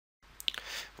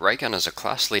Raygun is a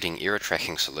class-leading error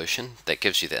tracking solution that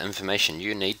gives you the information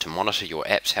you need to monitor your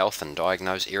app's health and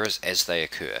diagnose errors as they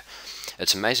occur.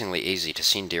 It's amazingly easy to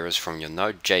send errors from your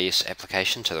Node.js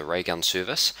application to the Raygun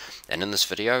service, and in this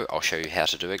video I'll show you how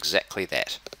to do exactly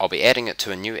that. I'll be adding it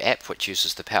to a new app which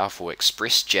uses the powerful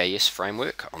Express.js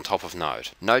framework on top of Node.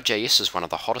 Node.js is one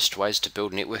of the hottest ways to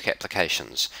build network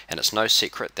applications, and it's no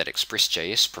secret that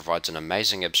Express.js provides an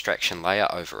amazing abstraction layer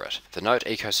over it. The Node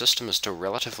ecosystem is still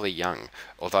relatively young,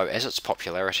 although as its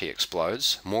popularity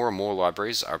explodes, more and more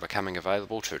libraries are becoming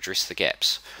available to address the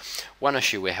gaps. One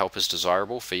issue where help is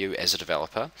desirable for you as a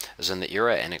developer is in the error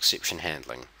and exception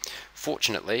handling.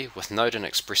 Fortunately, with Node and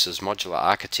Express's modular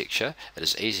architecture, it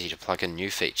is easy to plug in new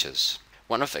features.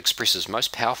 One of Express's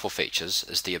most powerful features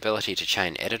is the ability to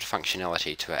chain added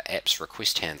functionality to our app's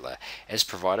request handler, as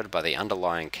provided by the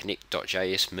underlying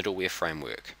Node.js middleware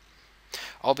framework.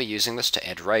 I'll be using this to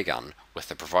add Raygun with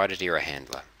the provided error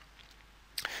handler.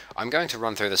 I'm going to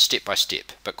run through this step by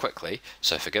step, but quickly,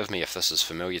 so forgive me if this is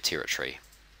familiar territory.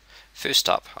 First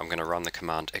up, I'm going to run the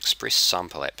command express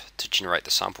sample app to generate the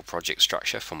sample project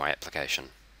structure for my application.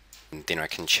 And then I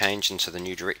can change into the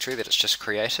new directory that it's just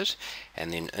created,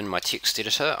 and then in my text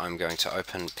editor I'm going to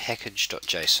open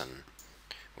package.json,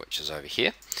 which is over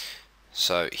here.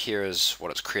 So here is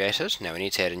what it's created. Now we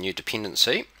need to add a new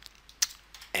dependency,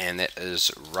 and that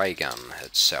is Raygun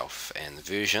itself, and the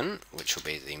version, which will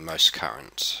be the most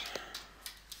current.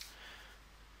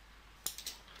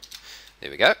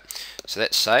 There we go. So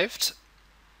that's saved.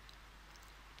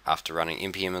 After running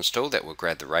npm install, that will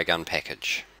grab the Raygun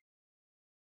package.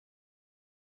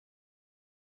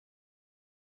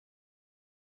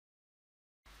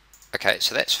 Okay,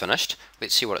 so that's finished.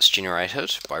 Let's see what it's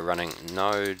generated by running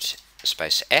node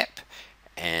space app,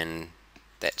 and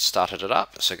that started it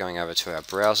up. So going over to our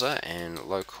browser and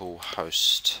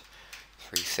localhost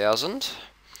 3000,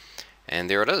 and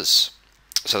there it is.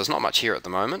 So there's not much here at the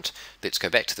moment. Let's go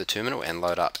back to the terminal and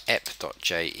load up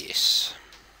app.js.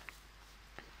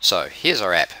 So here's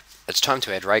our app. It's time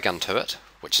to add Raygun to it,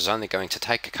 which is only going to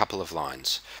take a couple of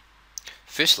lines.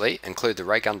 Firstly, include the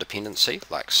Raygun dependency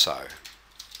like so.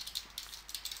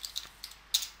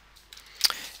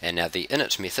 And now the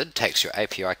init method takes your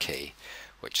API key,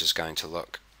 which is going to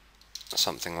look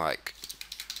something like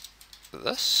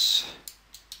this.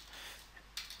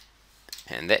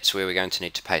 And that's where we're going to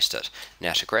need to paste it.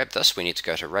 Now to grab this, we need to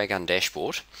go to Raygun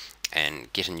dashboard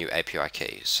and get a new API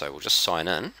key. So we'll just sign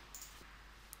in.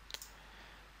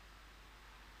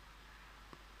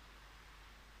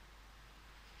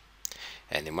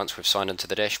 And then once we've signed into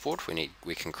the dashboard,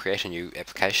 we can create a new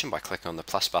application by clicking on the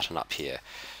plus button up here.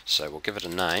 So we'll give it a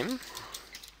name.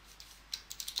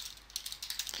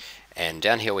 And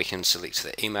down here we can select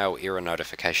the email error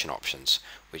notification options.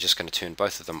 We're just going to turn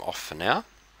both of them off for now.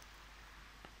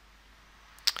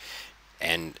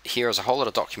 And here is a whole lot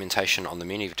of documentation on the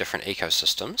many different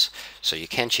ecosystems, so you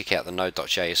can check out the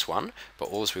Node.js one, but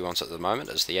all we want at the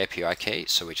moment is the API key,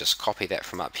 so we just copy that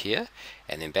from up here,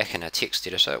 and then back in our text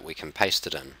editor we can paste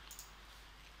it in.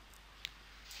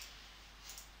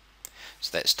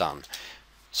 So that's done.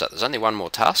 So there's only one more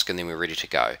task and then we're ready to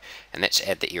go, and that's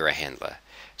add the error handler.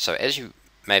 So as you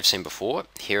may have seen before,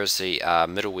 here is the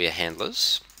middleware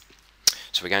handlers.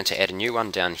 So we're going to add a new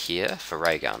one down here for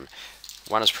Raygun.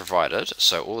 One is provided,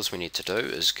 so all we need to do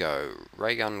is go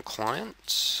Raygun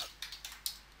client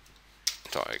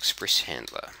 .express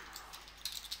handler,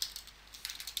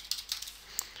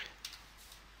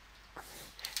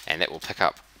 and that will pick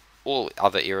up all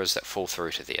other errors that fall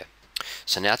through to there.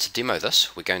 So now to demo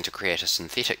this, we're going to create a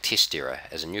synthetic test error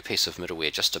as a new piece of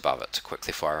middleware just above it to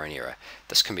quickly fire an error.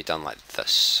 This can be done like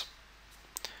this.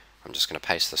 I'm just going to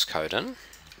paste this code in.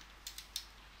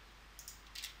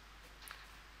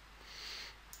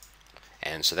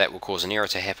 And so that will cause an error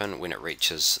to happen when it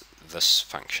reaches this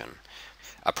function.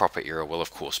 A proper error will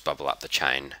of course bubble up the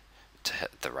chain to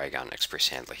hit the Raygun Express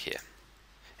handler here.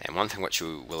 And one thing which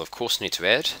you will of course need to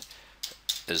add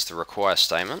is the require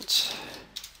statement.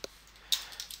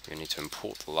 You need to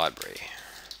import the library.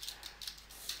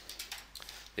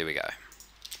 There we go.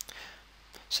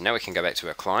 So now we can go back to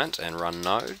our client and run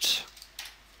Node.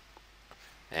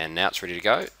 And now it's ready to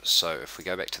go. So if we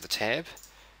go back to the tab,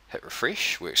 hit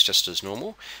refresh, works just as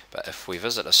normal, but if we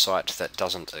visit a site that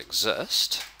doesn't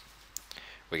exist,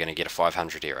 we're going to get a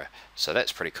 500 error. So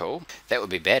that's pretty cool. That would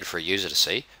be bad for a user to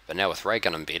see, but now with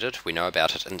Raygun embedded, we know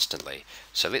about it instantly.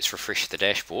 So let's refresh the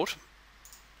dashboard.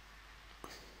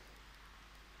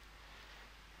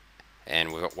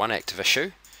 And we've got one active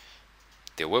issue.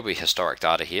 There will be historic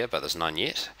data here, but there's none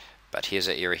yet. But here's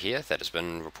an error here that has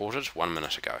been reported 1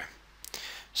 minute ago.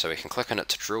 So we can click on it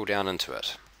to drill down into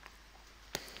it.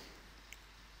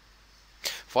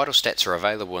 Vital stats are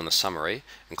available in the summary,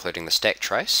 including the stack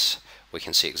trace. We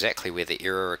can see exactly where the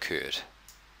error occurred.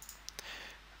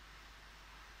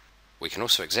 We can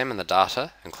also examine the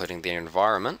data, including the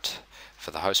environment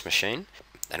for the host machine,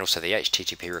 and also the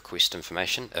HTTP request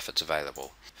information if it's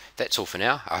available. That's all for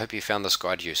now. I hope you found this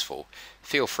guide useful.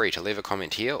 Feel free to leave a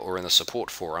comment here or in the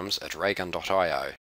support forums at raygun.io.